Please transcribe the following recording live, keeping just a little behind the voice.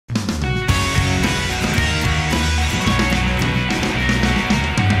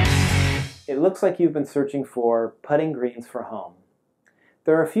looks like you've been searching for putting greens for home.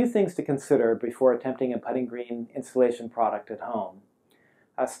 There are a few things to consider before attempting a putting green installation product at home.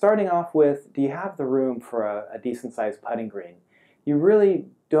 Starting off with, do you have the room for a decent sized putting green? You really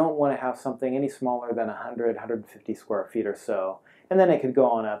don't want to have something any smaller than 100, 150 square feet or so, and then it could go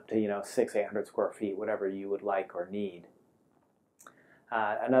on up to 600, 800 square feet, whatever you would like or need.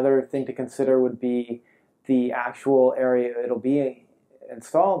 Another thing to consider would be the actual area it'll be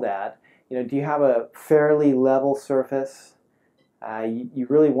installed at. Do you have a fairly level surface? You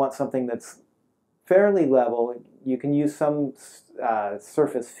really want something that's fairly level. You can use some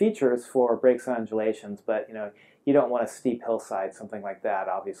surface features for breaks and undulations, but you don't want a steep hillside. Something like that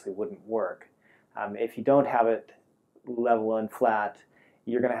obviously wouldn't work. If you don't have it level and flat,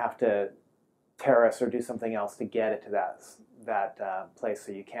 you're going to have to terrace or do something else to get it to that place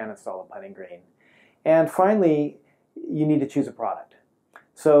so you can install a putting green. And finally, you need to choose a product.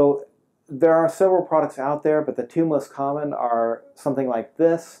 So there are several products out there, but the two most common are something like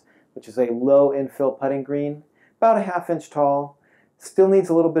this, which is a low infill putting green, about a ½ inch tall. Still needs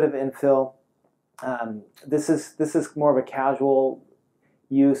a little bit of infill. This is more of a casual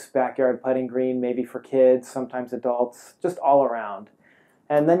use backyard putting green, maybe for kids, sometimes adults, just all around.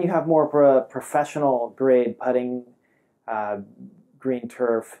 And then you have more of a professional grade putting green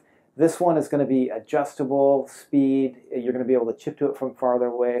turf. This one is going to be adjustable speed. You're going to be able to chip to it from farther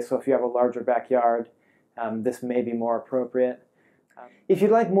away. So if you have a larger backyard, this may be more appropriate. If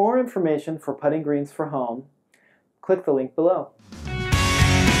you'd like more information for putting greens for home, click the link below.